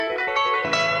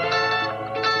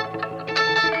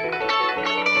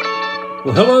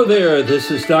Well, hello there.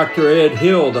 This is Dr. Ed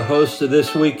Hill, the host of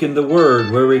This Week in the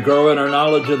Word, where we grow in our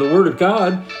knowledge of the Word of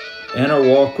God and our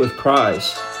walk with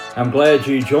Christ. I'm glad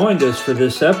you joined us for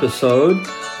this episode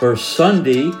for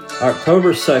Sunday,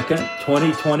 October 2nd,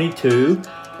 2022,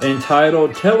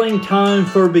 entitled Telling Time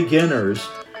for Beginners,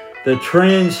 the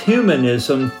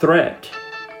Transhumanism Threat.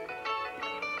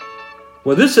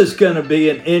 Well, this is going to be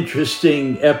an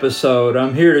interesting episode.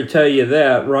 I'm here to tell you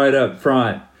that right up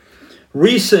front.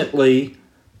 Recently,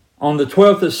 on the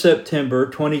 12th of September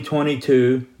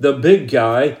 2022, the big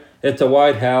guy at the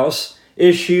White House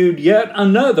issued yet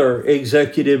another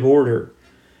executive order.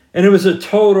 And it was a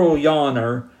total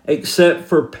yawner, except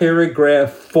for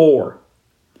paragraph 4.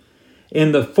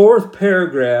 In the fourth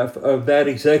paragraph of that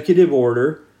executive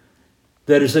order,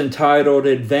 that is entitled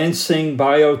Advancing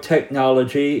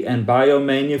Biotechnology and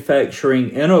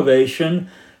Biomanufacturing Innovation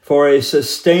for a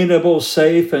Sustainable,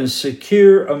 Safe, and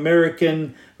Secure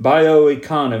American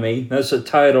Bioeconomy. That's the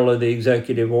title of the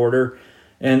executive order,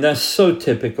 and that's so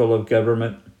typical of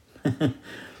government.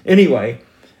 Anyway,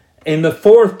 in the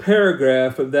fourth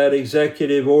paragraph of that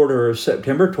executive order of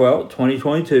September 12,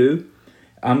 2022,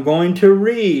 I'm going to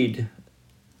read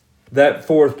that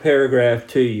fourth paragraph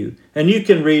to you. And you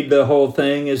can read the whole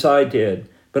thing as I did,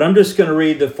 but I'm just going to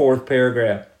read the fourth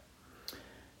paragraph.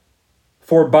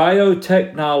 For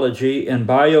biotechnology and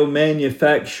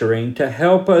biomanufacturing to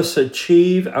help us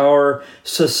achieve our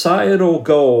societal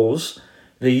goals,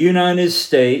 the United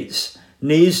States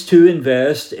needs to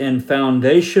invest in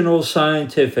foundational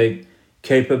scientific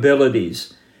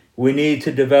capabilities. We need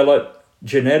to develop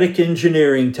genetic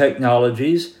engineering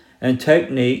technologies and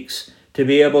techniques to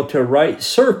be able to write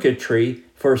circuitry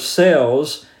for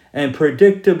cells and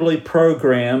predictably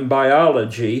program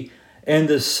biology in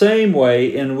the same way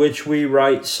in which we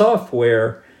write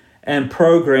software and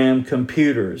program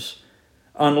computers.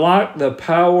 Unlock the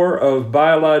power of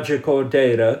biological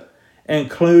data,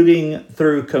 including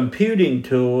through computing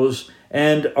tools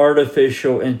and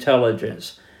artificial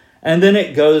intelligence. And then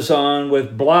it goes on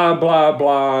with blah, blah,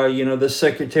 blah, the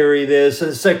secretary of this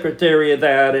and secretary of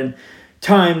that and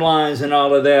timelines and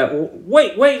all of that.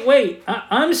 Wait.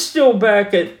 I'm still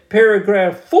back at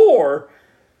paragraph 4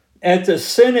 at the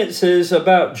sentences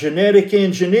about genetic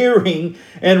engineering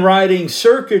and writing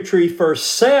circuitry for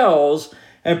cells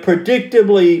and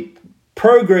predictably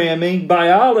programming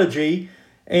biology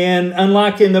and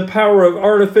unlocking the power of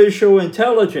artificial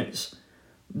intelligence.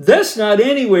 That's not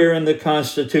anywhere in the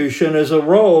Constitution as a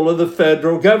role of the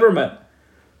federal government.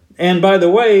 And by the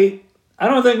way, I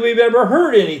don't think we've ever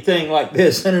heard anything like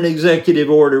this in an executive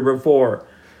order before.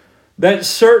 That's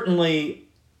certainly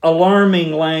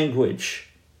alarming language.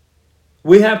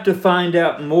 We have to find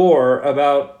out more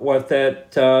about what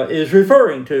that is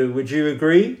referring to. Would you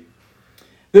agree?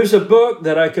 There's a book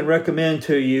that I can recommend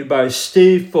to you by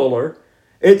Steve Fuller.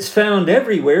 It's found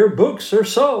everywhere books are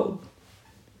sold.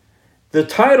 The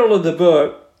title of the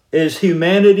book is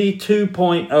Humanity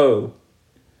 2.0,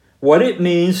 What It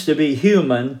Means to Be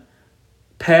Human,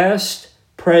 Past,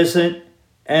 Present,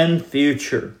 and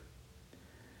Future.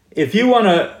 If you want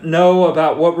to know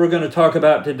about what we're going to talk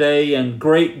about today in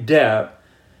great depth,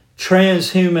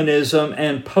 transhumanism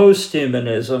and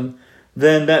posthumanism,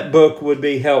 then that book would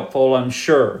be helpful, I'm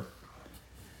sure.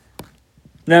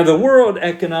 Now, the World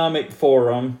Economic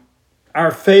Forum,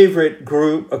 our favorite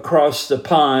group across the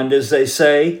pond, as they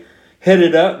say,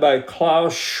 headed up by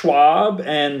Klaus Schwab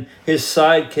and his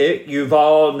sidekick,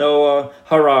 Yuval Noah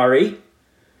Harari,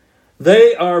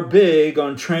 they are big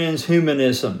on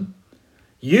transhumanism.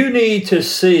 You need to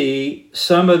see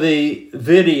some of the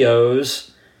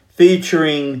videos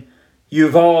featuring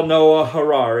Yuval Noah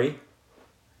Harari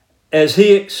as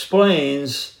he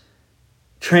explains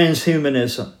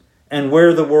transhumanism and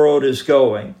where the world is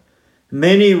going.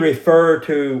 Many refer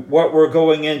to what we're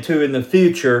going into in the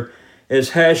future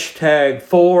as hashtag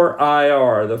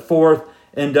 4IR, the Fourth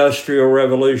Industrial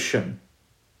Revolution.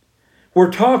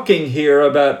 We're talking here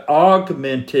about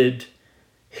augmented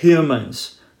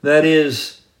humans. That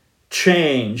is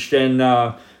changed and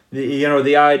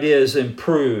the idea is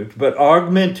improved, but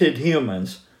augmented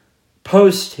humans,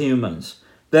 posthumans,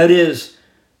 that is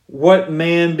what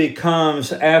man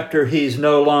becomes after he's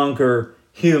no longer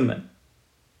human.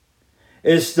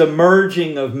 It's the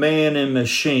merging of man and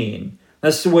machine.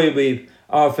 That's the way we've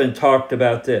often talked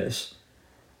about this.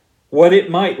 What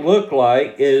it might look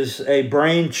like is a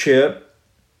brain chip,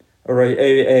 or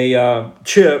a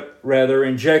chip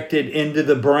injected into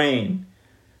the brain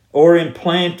or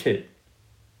implanted.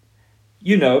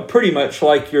 Pretty much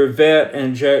like your vet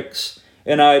injects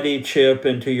an ID chip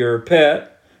into your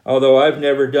pet, although I've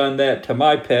never done that to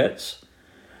my pets.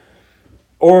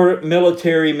 or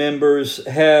military members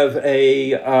have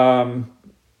a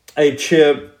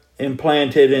chip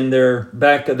implanted in their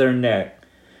back of their neck,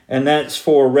 and that's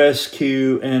for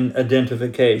rescue and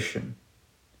identification.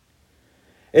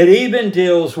 It even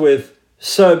deals with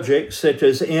subjects such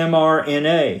as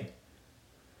mRNA.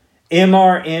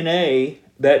 mRNA,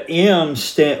 that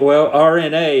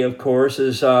RNA, of course,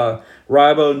 is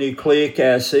ribonucleic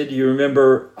acid. You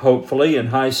remember, hopefully, in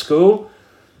high school,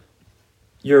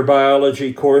 your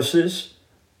biology courses.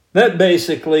 That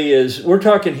basically is, we're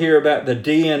talking here about the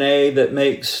DNA that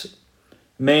makes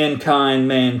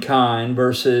mankind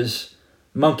versus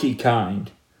monkey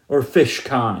kind or fish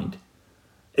kind.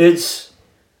 It's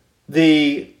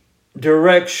the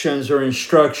directions or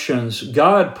instructions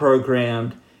God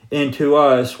programmed into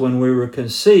us when we were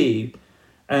conceived,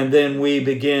 and then we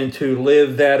begin to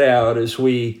live that out as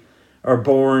we are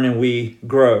born and we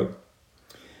grow.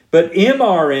 But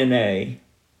mRNA,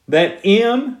 that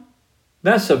M,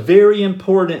 that's a very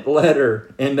important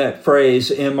letter in that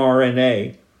phrase,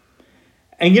 mRNA.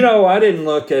 And you know, I didn't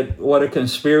look at what a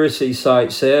conspiracy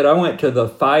site said. I went to the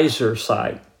Pfizer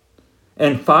site.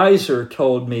 And Pfizer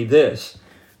told me this.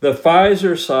 The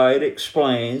Pfizer site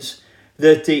explains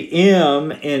that the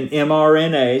M in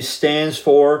mRNA stands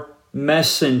for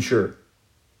messenger.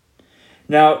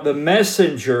 Now, the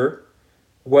messenger,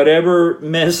 whatever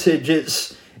message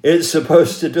it's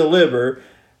supposed to deliver,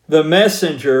 the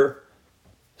messenger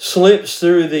slips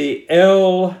through the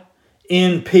LNPs.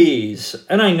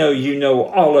 And I know you know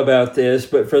all about this,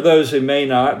 but for those who may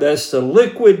not, that's the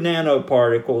liquid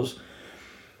nanoparticles.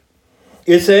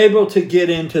 It's able to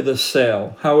get into the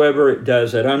cell, however it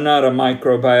does it. I'm not a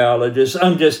microbiologist.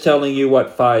 I'm just telling you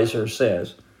what Pfizer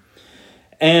says.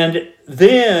 And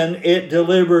then it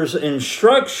delivers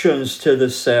instructions to the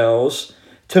cells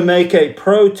to make a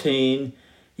protein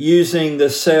using the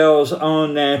cell's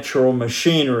own natural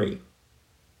machinery.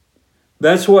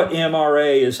 That's what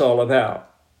mRNA is all about.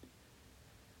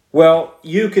 Well,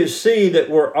 you can see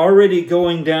that we're already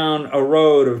going down a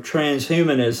road of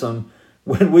transhumanism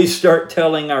when we start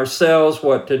telling ourselves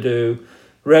what to do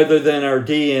rather than our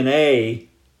DNA,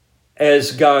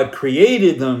 as God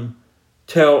created them,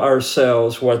 tell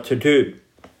ourselves what to do.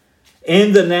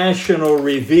 In the National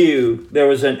Review, there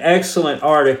was an excellent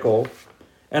article,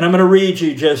 and I'm going to read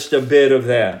you just a bit of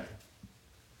that.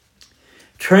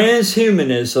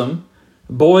 Transhumanism,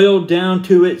 boiled down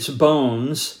to its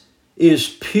bones,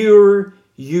 is pure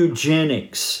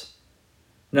eugenics.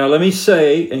 Now, let me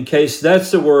say, in case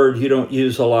that's the word you don't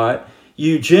use a lot,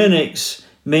 eugenics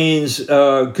means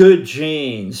good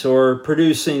genes or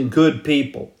producing good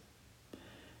people.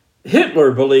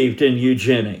 Hitler believed in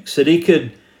eugenics, that he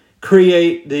could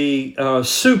create the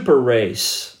super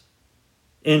race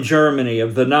in Germany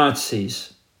of the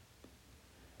Nazis.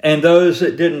 And those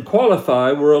that didn't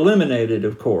qualify were eliminated,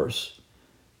 of course.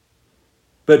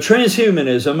 But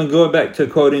transhumanism, and going back to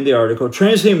quoting the article,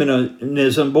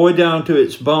 transhumanism, boiled down to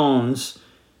its bones,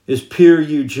 is pure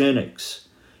eugenics.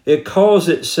 It calls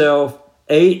itself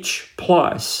H+,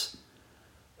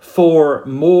 for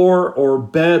more or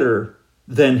better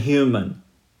than human,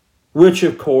 which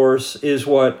of course is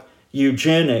what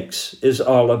eugenics is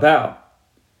all about.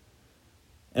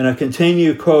 And I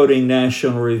continue quoting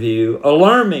National Review.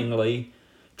 Alarmingly,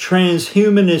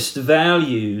 transhumanist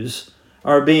values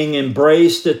are being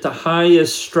embraced at the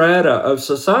highest strata of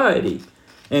society,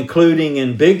 including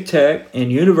in big tech, in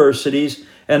universities,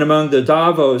 and among the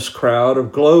Davos crowd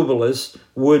of globalists,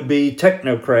 would-be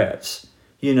technocrats,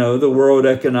 you know, the World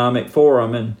Economic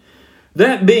Forum. And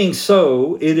that being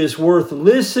so, it is worth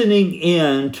listening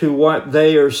in to what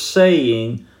they are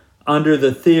saying under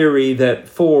the theory that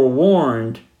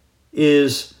forewarned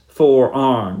is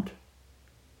forearmed.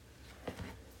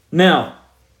 Now,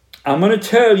 I'm going to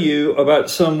tell you about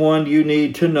someone you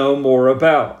need to know more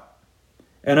about.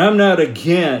 And I'm not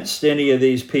against any of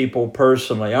these people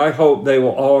personally. I hope they will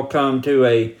all come to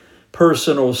a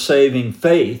personal saving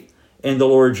faith in the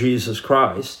Lord Jesus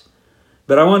Christ.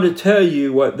 But I want to tell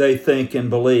you what they think and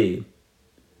believe.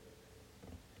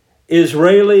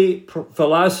 Israeli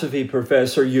philosophy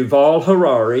professor Yuval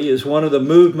Harari is one of the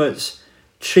movement's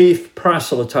chief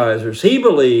proselytizers. He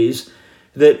believes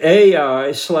that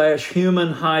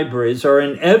AI/human hybrids are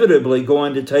inevitably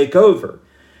going to take over,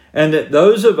 and that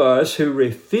those of us who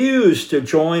refuse to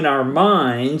join our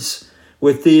minds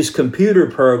with these computer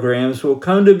programs will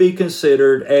come to be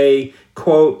considered a,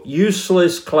 quote,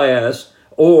 useless class,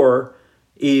 or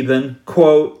even,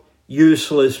 quote,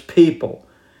 useless people.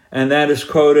 And that is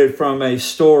quoted from a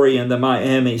story in the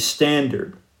Miami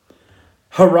Standard.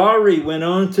 Harari went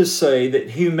on to say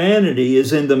that humanity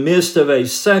is in the midst of a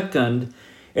second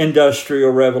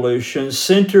industrial revolution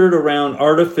centered around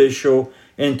artificial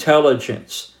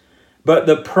intelligence. But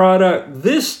the product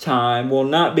this time will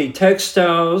not be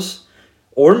textiles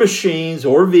or machines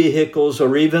or vehicles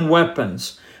or even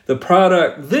weapons. The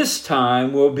product this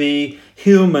time will be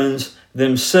humans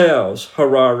themselves,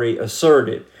 Harari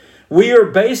asserted. We are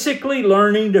basically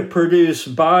learning to produce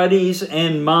bodies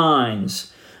and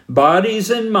minds. Bodies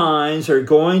and minds are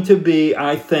going to be,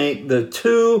 I think, the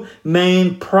two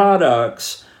main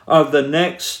products of the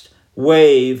next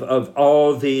wave of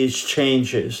all these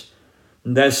changes.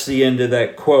 And that's the end of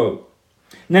that quote.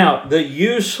 Now, the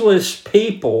useless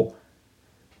people,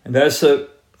 and that's a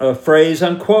phrase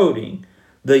I'm quoting,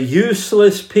 the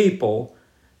useless people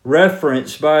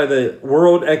referenced by the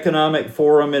World Economic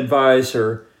Forum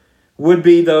advisor would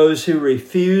be those who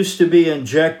refuse to be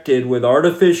injected with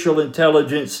artificial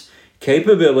intelligence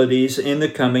capabilities in the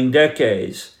coming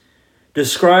decades.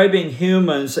 Describing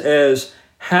humans as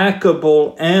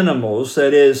hackable animals,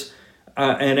 that is,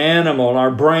 an animal,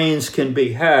 our brains can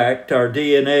be hacked, our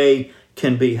DNA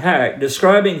can be hacked.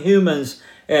 Describing humans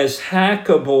as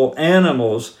hackable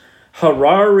animals,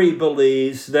 Harari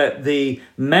believes that the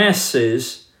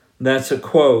masses, that's a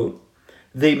quote,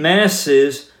 the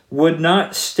masses would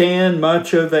not stand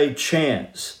much of a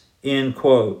chance, end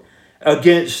quote,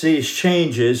 against these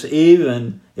changes,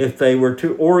 even if they were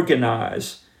to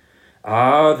organize.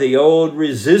 The old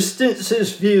resistance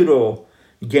is futile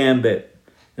gambit.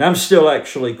 And I'm still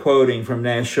actually quoting from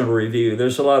National Review.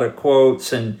 There's a lot of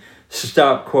quotes and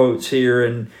stop quotes here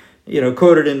and,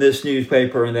 quoted in this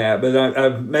newspaper and that, but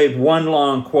I've made one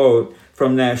long quote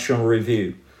from National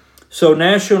Review. So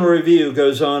National Review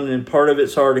goes on in part of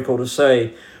its article to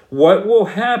say, what will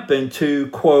happen to,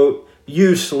 quote,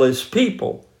 useless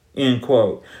people, end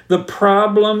quote. The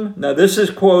problem, now this is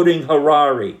quoting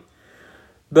Harari,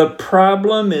 the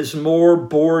problem is more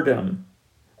boredom.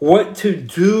 What to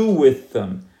do with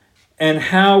them, and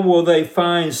how will they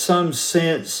find some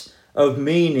sense of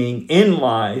meaning in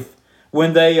life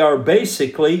when they are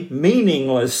basically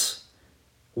meaningless,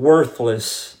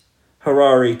 worthless,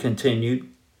 Harari continued.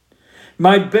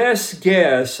 My best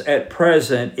guess at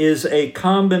present is a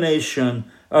combination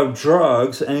of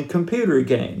drugs and computer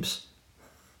games.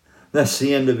 That's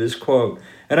the end of his quote.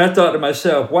 And I thought to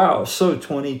myself, wow, so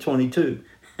 2022.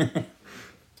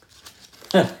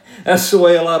 That's the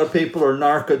way a lot of people are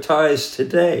narcotized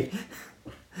today.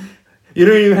 You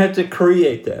don't even have to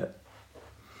create that.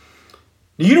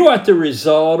 You know what the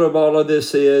result of all of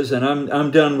this is? And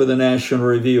I'm done with the National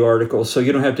Review article, so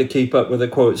you don't have to keep up with the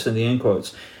quotes and the end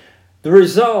quotes. The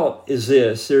result is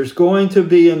this. There's going to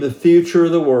be in the future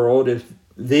of the world, if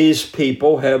these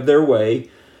people have their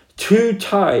way, two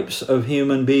types of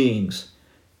human beings.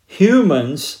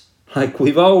 Humans, like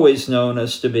we've always known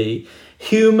us to be,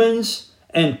 humans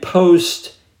and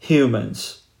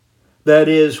post-humans. That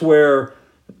is where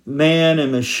man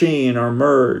and machine are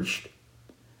merged.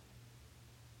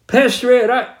 Pastor Ed,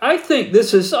 I think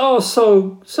this is all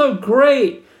so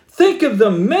great. Think of the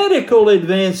medical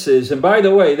advances. And by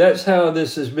the way, that's how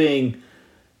this is being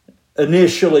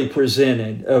initially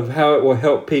presented, of how it will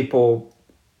help people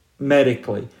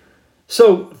medically.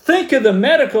 So think of the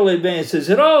medical advances.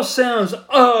 It all sounds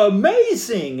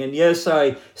amazing. And yes,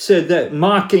 I said that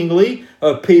mockingly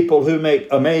of people who make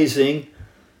amazing,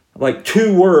 like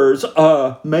two words,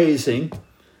 amazing.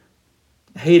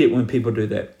 I hate it when people do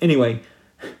that. Anyway,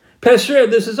 Pastor Ed,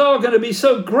 this is all going to be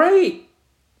so great.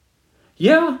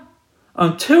 Yeah,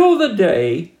 until the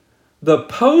day the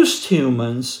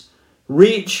post-humans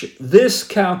reach this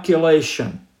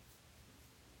calculation.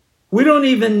 We don't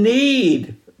even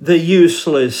need the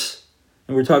useless,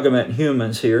 and we're talking about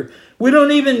humans here. We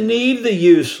don't even need the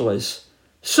useless.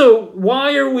 So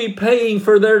why are we paying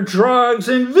for their drugs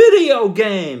and video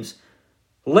games?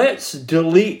 Let's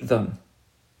delete them.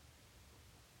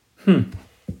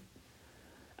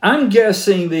 I'm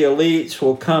guessing the elites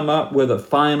will come up with a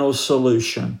final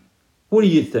solution. What do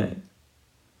you think?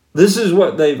 This is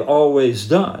what they've always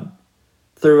done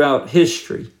throughout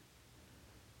history.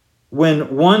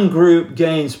 When one group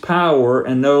gains power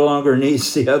and no longer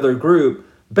needs the other group,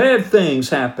 bad things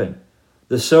happen.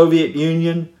 The Soviet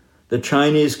Union, the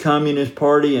Chinese Communist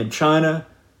Party in China,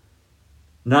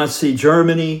 Nazi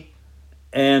Germany,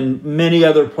 and many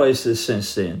other places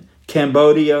since then.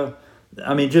 Cambodia,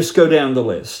 just go down the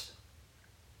list.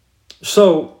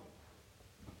 So,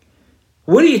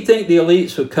 what do you think the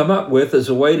elites would come up with as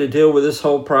a way to deal with this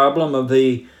whole problem of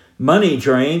the money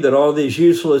drain that all these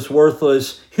useless,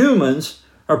 worthless humans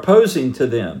are posing to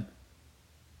them?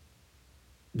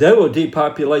 They will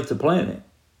depopulate the planet.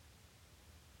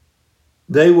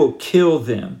 They will kill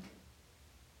them.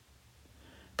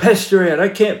 Pastor Ed, I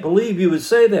can't believe you would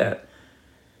say that.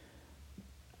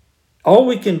 All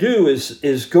we can do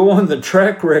is go on the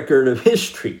track record of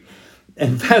history.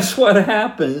 And that's what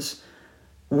happens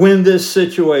when this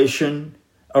situation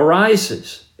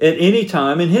arises at any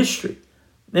time in history,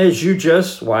 as you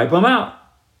just wipe them out.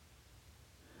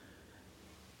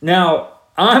 Now,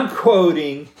 I'm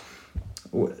quoting,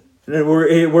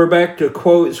 we're back to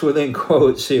quotes within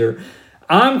quotes here.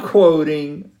 I'm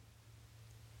quoting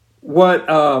what,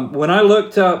 when I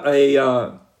looked up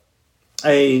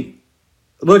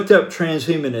looked up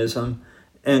transhumanism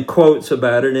and quotes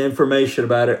about it and information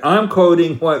about it, I'm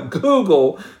quoting what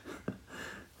Google,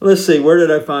 let's see, where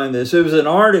did I find this? It was an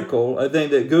article, I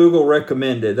think, that Google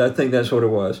recommended. I think that's what it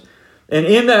was. And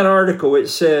in that article, it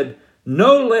said,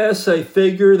 no less a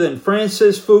figure than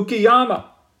Francis Fukuyama.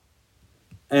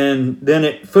 And then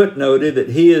it footnoted that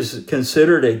he is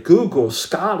considered a Google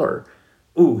scholar.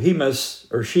 Ooh, he must,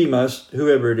 or she must,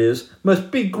 whoever it is, must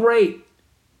be great.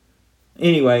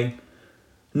 Anyway,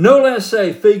 no less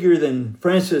a figure than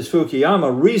Francis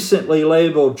Fukuyama recently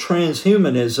labeled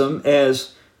transhumanism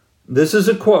as, this is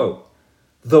a quote,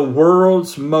 the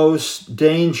world's most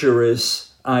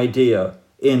dangerous idea,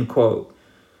 end quote.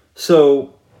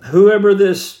 So whoever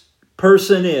this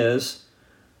person is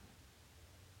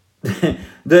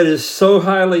that is so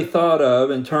highly thought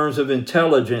of in terms of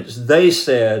intelligence, they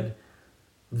said,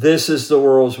 this is the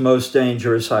world's most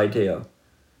dangerous idea.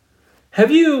 I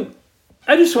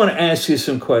just want to ask you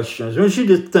some questions. I want you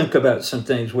to think about some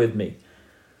things with me.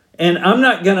 And I'm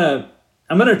going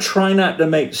to try not to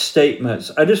make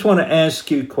statements. I just want to ask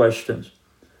you questions.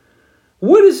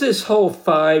 What is this whole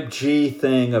 5G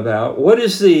thing about? What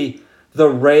is the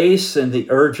race and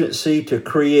the urgency to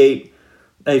create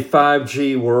a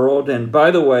 5G world? And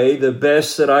by the way, the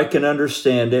best that I can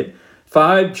understand it,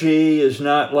 5G is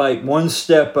not like one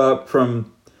step up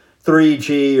from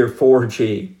 3G or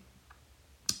 4G.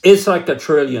 It's like a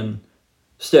trillion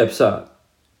steps up.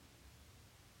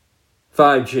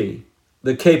 5G,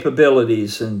 the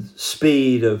capabilities and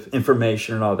speed of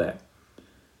information and all that.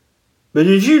 But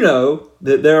did you know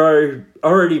that they are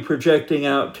already projecting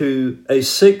out to a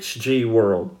 6G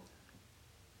world?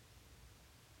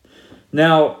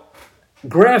 Now,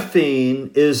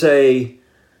 graphene is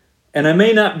and I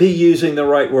may not be using the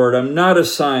right word. I'm not a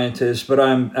scientist, but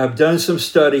I've done some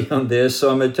study on this, so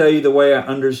I'm going to tell you the way I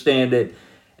understand it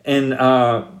in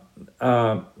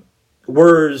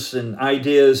words and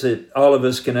ideas that all of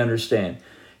us can understand.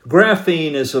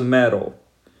 Graphene is a metal.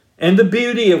 And the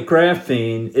beauty of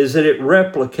graphene is that it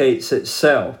replicates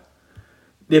itself.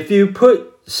 If you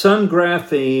put some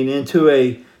graphene into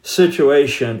a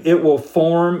situation, it will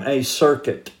form a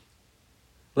circuit.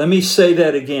 Let me say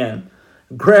that again.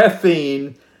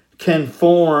 Graphene can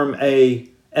form an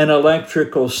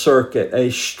electrical circuit, a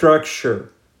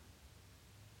structure.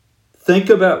 Think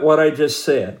about what I just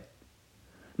said.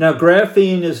 Now,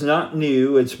 graphene is not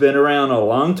new. It's been around a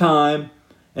long time,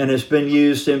 and it's been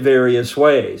used in various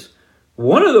ways.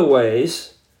 One of the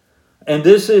ways, and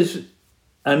this is,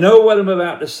 I know what I'm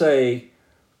about to say.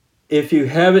 If you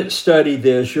haven't studied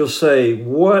this, you'll say,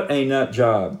 what a nut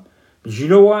job. But you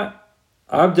know what?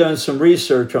 I've done some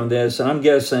research on this, and I'm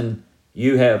guessing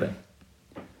you haven't.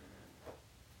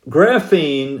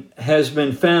 Graphene has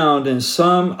been found in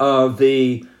some of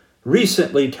the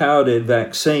recently touted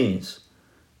vaccines,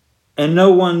 and no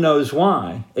one knows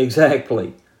why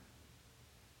exactly.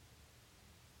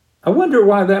 I wonder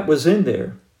why that was in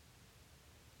there.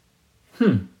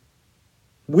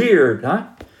 Weird, huh?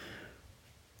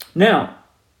 Now,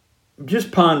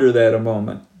 just ponder that a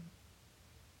moment.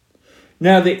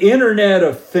 Now, the Internet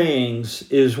of Things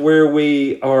is where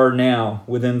we are now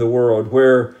within the world,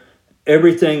 where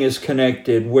everything is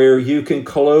connected, where you can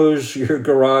close your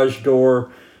garage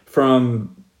door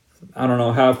from, I don't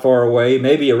know how far away,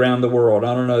 maybe around the world,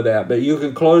 I don't know that, but you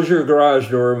can close your garage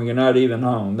door when you're not even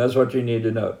home. That's what you need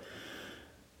to know.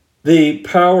 The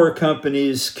power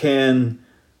companies can,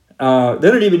 they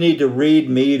don't even need to read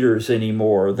meters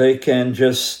anymore. They can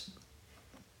just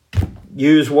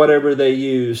use whatever they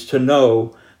use to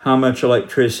know how much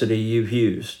electricity you've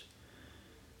used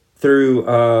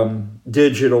through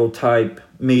digital type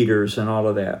meters and all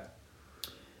of that.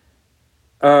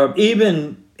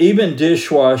 Even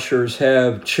dishwashers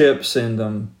have chips in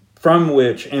them from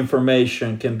which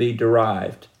information can be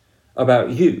derived about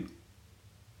you.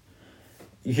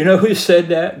 You know who said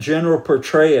that? General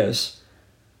Petraeus.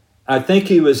 I think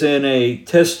he was in a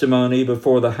testimony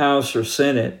before the House or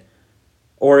Senate,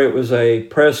 or it was a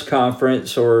press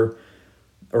conference or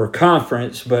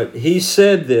conference, but he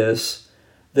said this,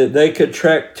 that they could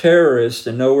track terrorists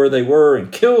and know where they were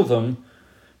and kill them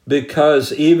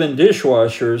because even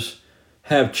dishwashers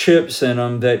have chips in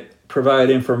them that provide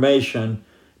information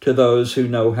to those who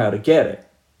know how to get it,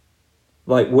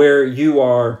 like where you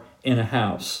are in a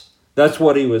house. That's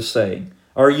what he was saying.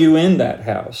 Are you in that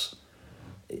house?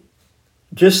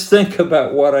 Just think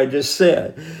about what I just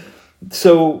said.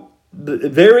 So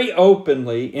very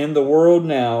openly in the world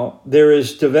now, there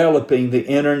is developing the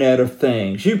Internet of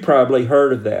Things. You probably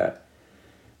heard of that.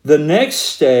 The next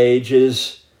stage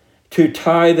is to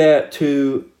tie that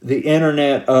to the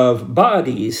Internet of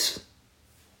Bodies.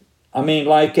 I mean,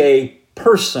 like a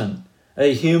person,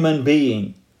 a human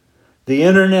being. The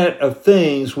Internet of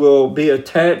Things will be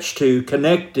attached to,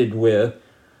 connected with,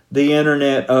 the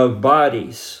Internet of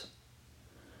Bodies.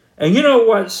 And you know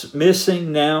what's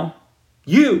missing now?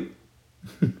 You.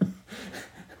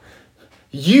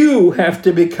 You have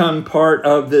to become part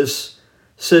of this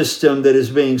system that is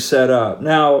being set up.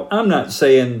 Now, I'm not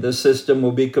saying the system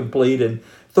will be complete in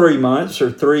 3 months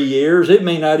or 3 years. It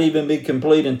may not even be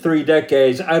complete in 3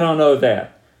 decades. I don't know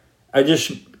that. I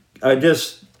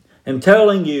just am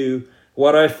telling you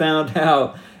what I found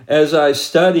out as I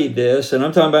studied this, and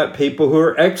I'm talking about people who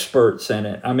are experts in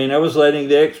it. I mean, I was letting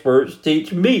the experts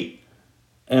teach me,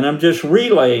 and I'm just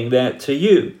relaying that to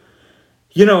you.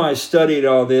 You know, I studied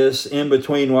all this in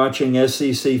between watching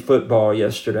SEC football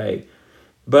yesterday,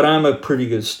 but I'm a pretty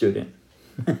good student.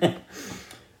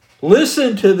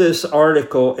 Listen to this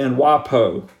article in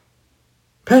WAPO.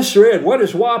 Pastor Ed, what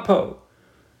is WAPO?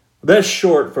 That's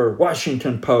short for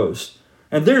Washington Post.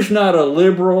 And there's not a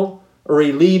liberal or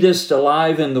elitist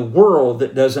alive in the world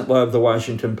that doesn't love the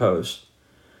Washington Post.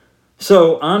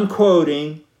 So I'm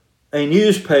quoting a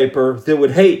newspaper that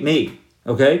would hate me,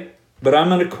 okay? But I'm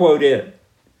going to quote it.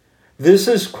 This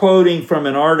is quoting from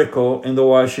an article in the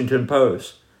Washington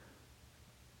Post.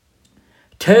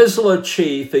 Tesla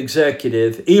chief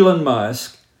executive Elon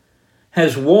Musk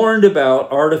has warned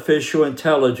about artificial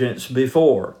intelligence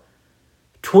before,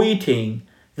 tweeting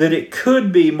that it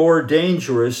could be more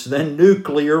dangerous than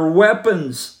nuclear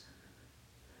weapons.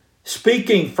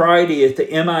 Speaking Friday at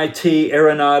the MIT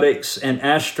Aeronautics and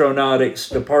Astronautics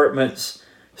Department's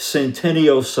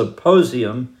Centennial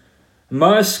Symposium,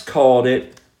 Musk called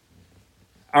it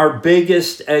our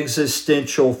biggest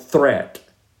existential threat.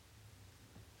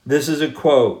 This is a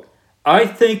quote. I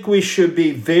think we should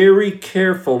be very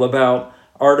careful about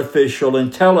artificial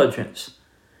intelligence.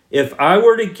 If I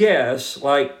were to guess,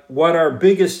 like what our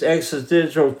biggest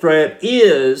existential threat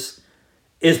is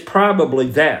probably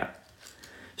that.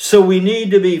 So we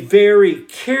need to be very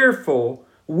careful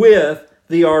with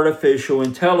the artificial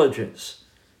intelligence.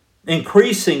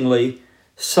 Increasingly,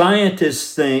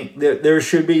 scientists think that there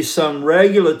should be some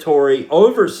regulatory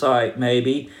oversight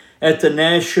maybe at the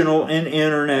national and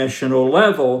international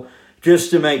level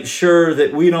just to make sure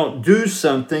that we don't do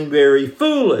something very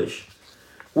foolish.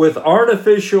 With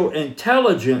artificial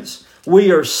intelligence,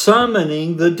 we are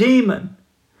summoning the demon.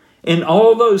 In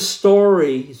all those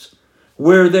stories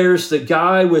where there's the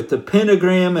guy with the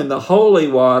pentagram and the holy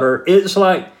water, it's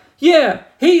like, yeah,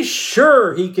 he's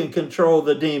sure he can control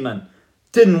the demon.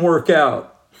 Didn't work out.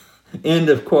 End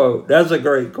of quote. That's a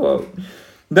great quote.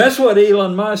 That's what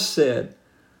Elon Musk said.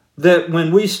 That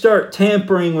when we start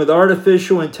tampering with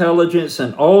artificial intelligence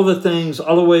and all the things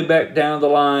all the way back down the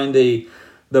line, the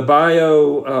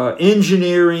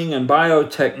bioengineering and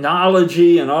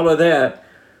biotechnology and all of that,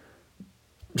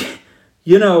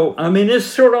 you know, I mean, it's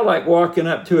sort of like walking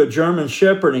up to a German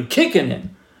Shepherd and kicking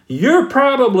him. You're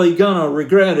probably going to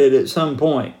regret it at some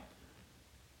point.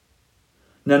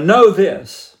 Now, know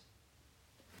this.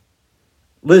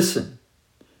 Listen,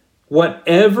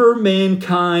 whatever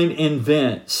mankind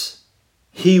invents,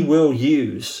 he will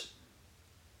use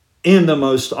in the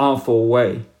most awful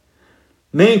way.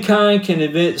 Mankind can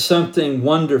invent something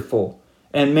wonderful,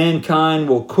 and mankind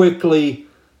will quickly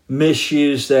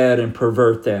misuse that and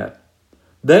pervert that.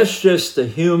 That's just the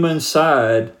human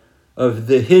side of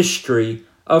the history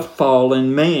of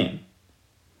fallen man.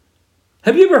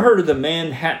 Have you ever heard of the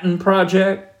Manhattan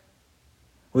Project?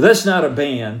 Well, that's not a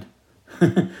band.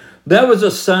 That was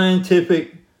a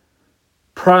scientific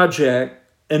project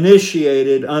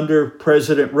initiated under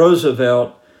President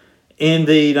Roosevelt in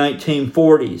the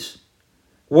 1940s.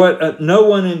 What no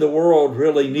one in the world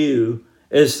really knew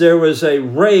is there was a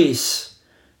race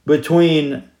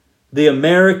between the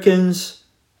Americans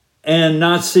and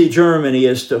Nazi Germany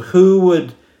as to who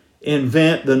would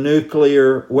invent the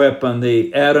nuclear weapon,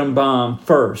 the atom bomb,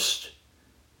 first.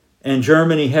 And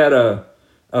Germany had a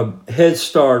head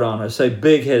start on us, a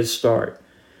big head start.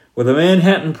 Well, the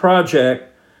Manhattan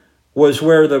Project was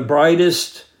where the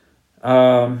brightest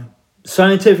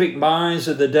scientific minds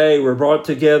of the day were brought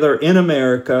together in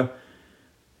America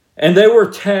And they were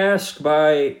tasked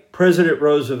by President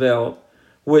Roosevelt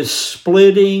with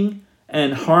splitting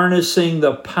and harnessing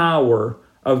the power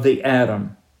of the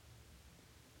atom.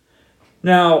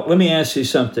 Now, let me ask you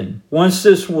something. Once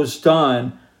this was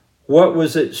done, what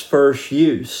was its first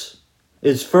use?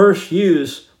 Its first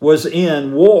use was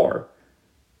in war.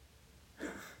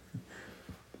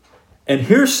 And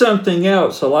here's something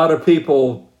else a lot of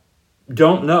people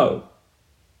don't know.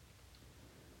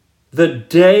 The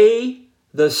day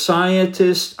the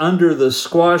scientists under the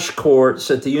squash courts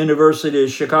at the University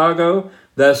of Chicago,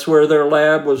 that's where their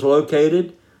lab was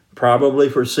located, probably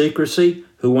for secrecy.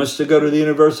 Who wants to go to the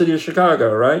University of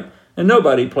Chicago, right? And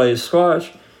nobody plays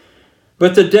squash.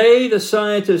 But the day the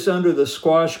scientists under the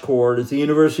squash court at the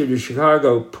University of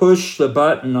Chicago pushed the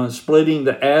button on splitting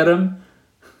the atom,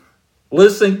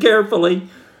 listen carefully,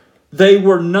 they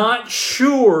were not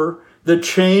sure the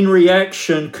chain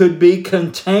reaction could be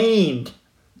contained.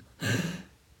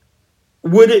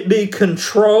 Would it be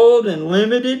controlled and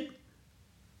limited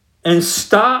and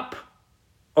stop,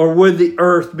 or would the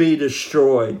earth be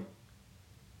destroyed?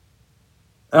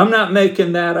 I'm not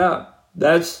making that up.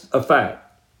 That's a fact.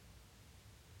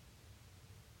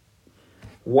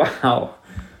 Wow.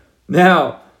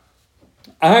 Now,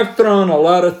 I've thrown a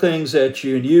lot of things at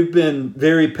you, and you've been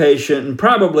very patient, and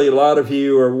probably a lot of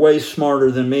you are way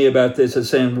smarter than me about this and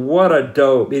saying, what a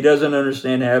dope. He doesn't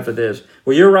understand half of this.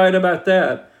 Well, you're right about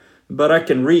that. But I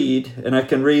can read, and I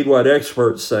can read what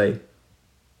experts say.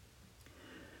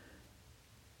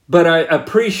 But I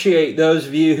appreciate those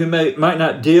of you who might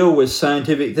not deal with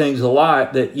scientific things a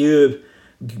lot, that you've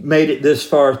made it this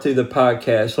far through the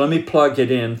podcast. Let me plug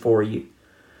it in for you.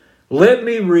 Let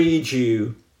me read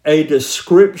you a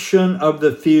description of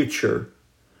the future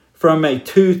from a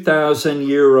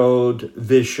 2,000-year-old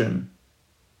vision.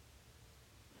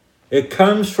 It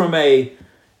comes from a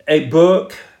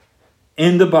book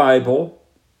in the Bible.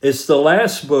 It's the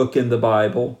last book in the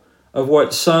Bible of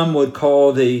what some would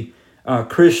call the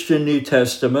Christian New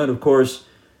Testament. Of course,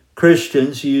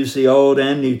 Christians use the Old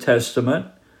and New Testament,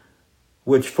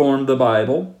 which form the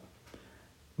Bible.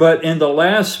 But in the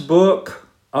last book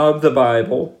of the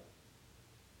Bible,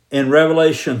 in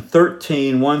Revelation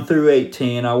 13, 1 through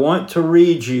 18, I want to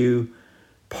read you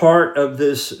part of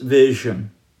this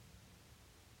vision.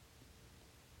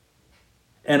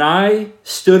 And I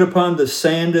stood upon the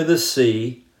sand of the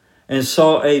sea and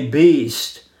saw a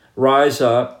beast rise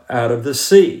up out of the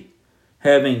sea,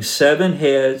 having 7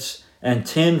 heads and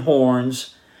 10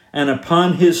 horns, and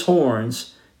upon his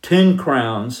horns 10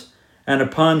 crowns, and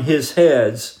upon his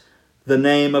heads the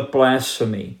name of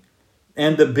blasphemy.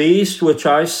 And the beast which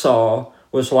I saw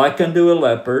was like unto a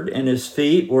leopard, and his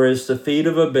feet were as the feet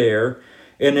of a bear,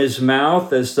 and his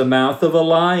mouth as the mouth of a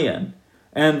lion.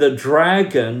 And the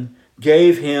dragon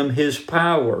gave him his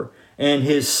power and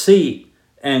his seat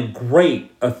and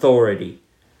great authority.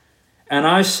 And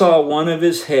I saw one of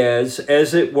his heads,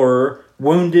 as it were,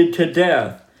 wounded to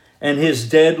death, and his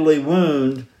deadly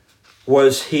wound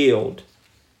was healed.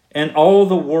 And all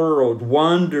the world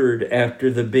wondered after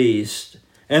the beast,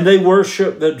 and they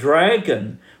worshiped the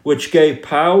dragon, which gave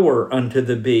power unto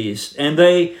the beast. And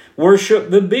they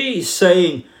worshiped the beast,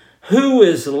 saying, Who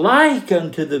is like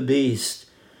unto the beast?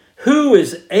 Who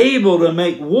is able to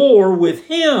make war with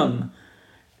him?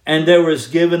 And there was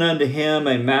given unto him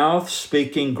a mouth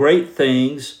speaking great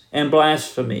things and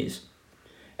blasphemies.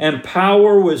 And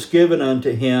power was given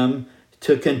unto him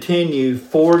to continue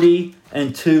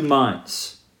 42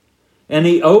 months. And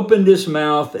he opened his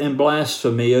mouth in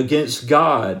blasphemy against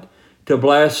God, to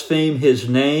blaspheme his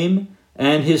name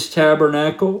and his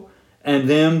tabernacle and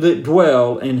them that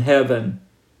dwell in heaven.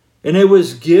 And it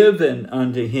was given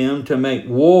unto him to make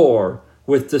war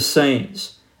with the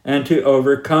saints and to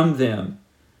overcome them.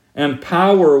 And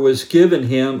power was given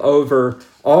him over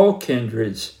all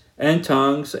kindreds and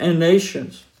tongues and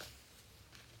nations.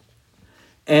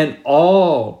 And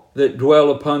all that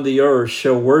dwell upon the earth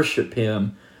shall worship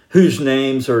him, whose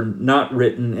names are not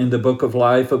written in the book of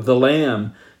life of the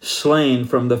Lamb, slain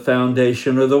from the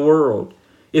foundation of the world.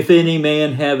 If any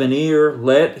man have an ear,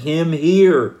 let him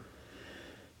hear.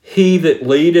 He that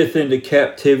leadeth into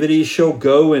captivity shall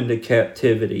go into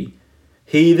captivity.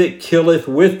 He that killeth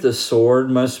with the sword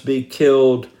must be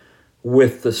killed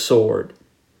with the sword.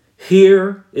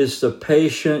 Here is the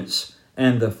patience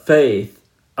and the faith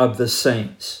of the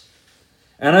saints.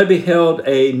 And I beheld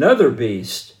another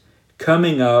beast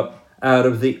coming up out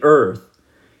of the earth,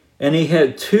 and he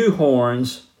had 2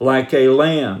 horns like a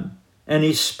lamb, and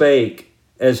he spake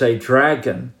as a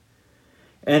dragon.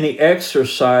 And he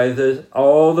exercised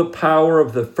all the power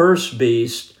of the first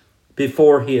beast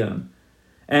before him,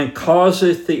 and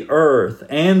causeth the earth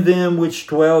and them which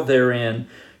dwell therein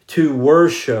to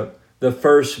worship the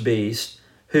first beast,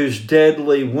 whose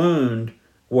deadly wound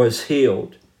was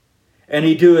healed. And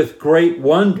he doeth great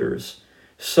wonders,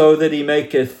 so that he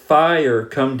maketh fire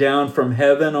come down from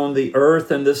heaven on the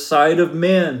earth in the sight of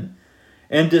men,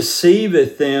 and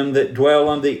deceiveth them that dwell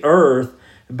on the earth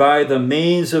by the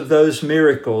means of those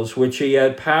miracles which he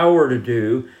had power to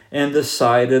do in the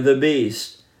sight of the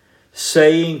beast,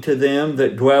 saying to them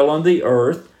that dwell on the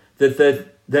earth that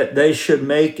they should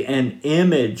make an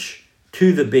image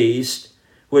to the beast,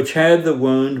 which had the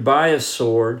wound by a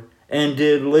sword, and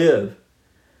did live.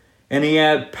 And he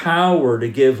had power to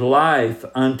give life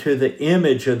unto the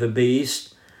image of the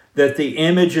beast, that the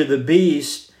image of the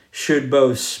beast should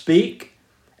both speak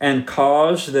and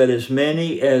cause that as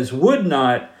many as would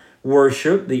not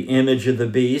worship the image of the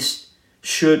beast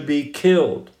should be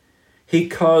killed. He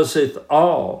causeth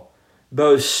all,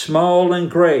 both small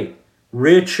and great,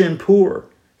 rich and poor,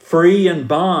 free and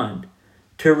bond,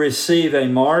 to receive a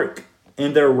mark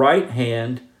in their right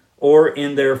hand or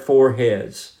in their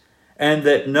foreheads, and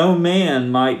that no man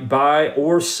might buy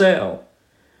or sell,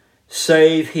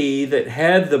 save he that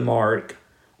had the mark,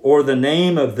 or the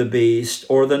name of the beast,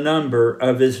 or the number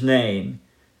of his name.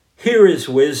 Here is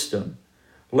wisdom.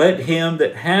 Let him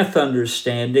that hath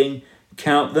understanding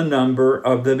count the number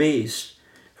of the beast,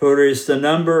 for it is the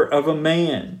number of a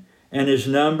man, and his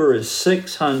number is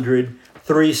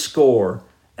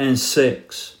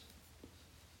 666.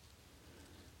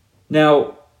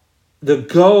 Now, the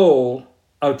goal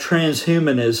of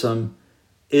transhumanism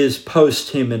is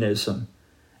posthumanism,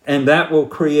 and that will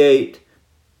create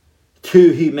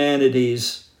two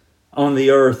humanities on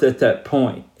the earth at that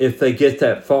point, if they get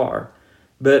that far.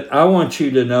 But I want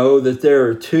you to know that there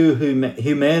are two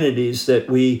humanities that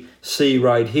we see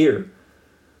right here.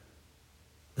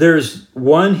 There's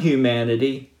one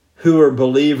humanity who are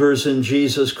believers in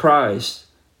Jesus Christ,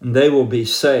 and they will be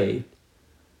saved.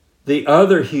 The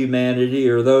other humanity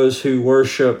are those who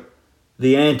worship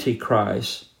the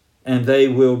Antichrist, and they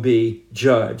will be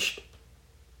judged.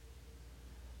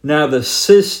 Now, the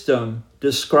system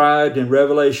described in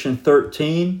Revelation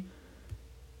 13,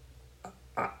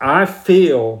 I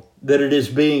feel that it is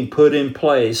being put in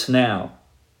place now.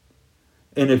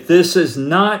 And if this is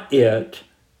not it,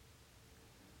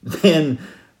 then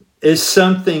is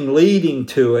something leading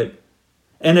to it.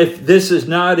 And if this is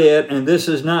not it and this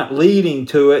is not leading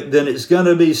to it, then it's going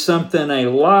to be something a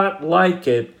lot like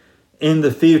it in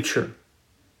the future.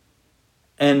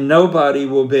 And nobody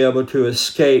will be able to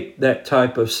escape that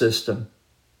type of system.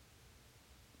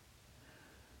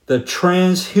 The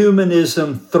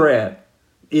transhumanism threat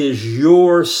is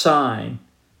your sign,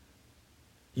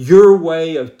 your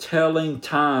way of telling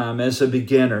time as a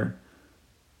beginner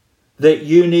that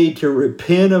you need to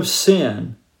repent of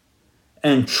sin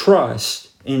and trust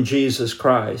in Jesus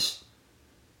Christ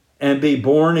and be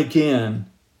born again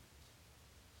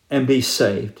and be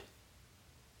saved.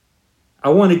 I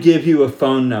want to give you a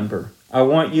phone number. I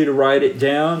want you to write it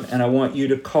down, and I want you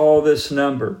to call this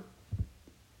number.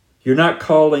 You're not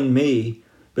calling me,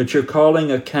 but you're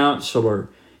calling a counselor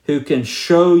who can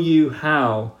show you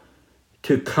how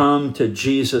to come to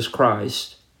Jesus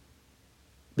Christ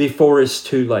before it's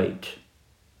too late.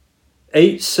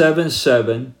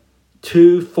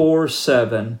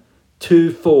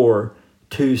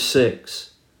 877-247-2426.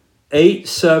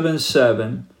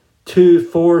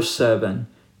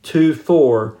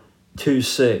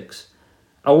 877-247-2426.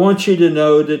 I want you to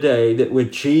know today that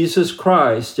with Jesus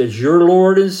Christ as your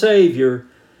Lord and Savior,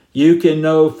 you can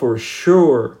know for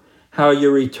sure how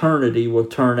your eternity will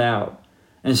turn out.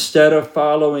 Instead of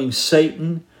following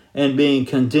Satan and being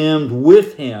condemned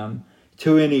with him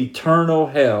to an eternal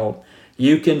hell,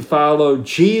 you can follow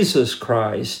Jesus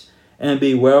Christ and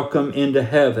be welcomed into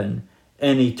heaven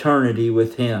and eternity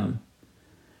with him.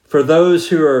 For those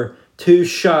who are too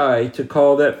shy to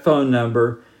call that phone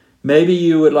number, maybe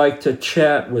you would like to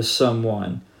chat with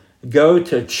someone. Go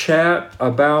to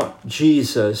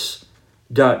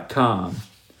chataboutjesus.com.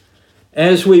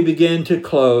 As we begin to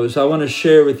close, I want to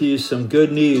share with you some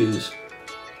good news.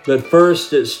 But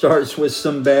first, it starts with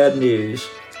some bad news.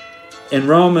 In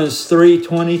Romans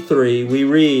 3:23, we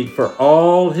read, "For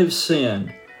all have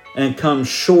sinned and come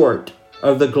short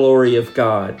of the glory of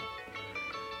God."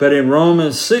 But in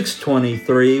Romans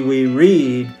 6:23, we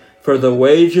read, "For the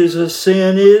wages of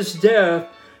sin is death,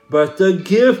 but the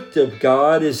gift of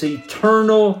God is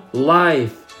eternal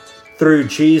life through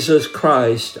Jesus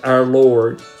Christ our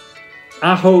Lord."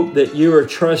 I hope that you are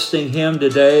trusting him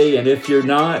today, and if you're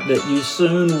not, that you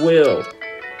soon will.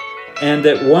 And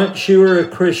that once you are a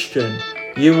Christian,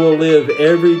 you will live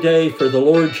every day for the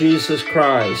Lord Jesus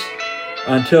Christ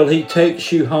until He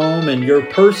takes you home in your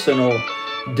personal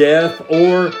death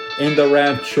or in the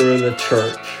rapture of the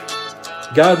church.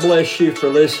 God bless you for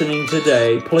listening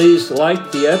today. Please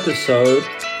like the episode,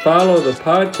 follow the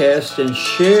podcast, and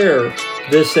share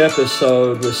this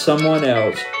episode with someone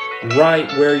else right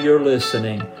where you're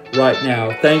listening right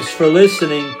now. Thanks for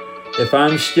listening. If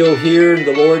I'm still here and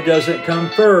the Lord doesn't come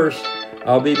first,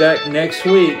 I'll be back next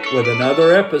week with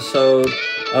another episode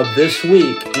of This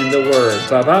Week in the Word.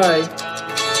 Bye-bye.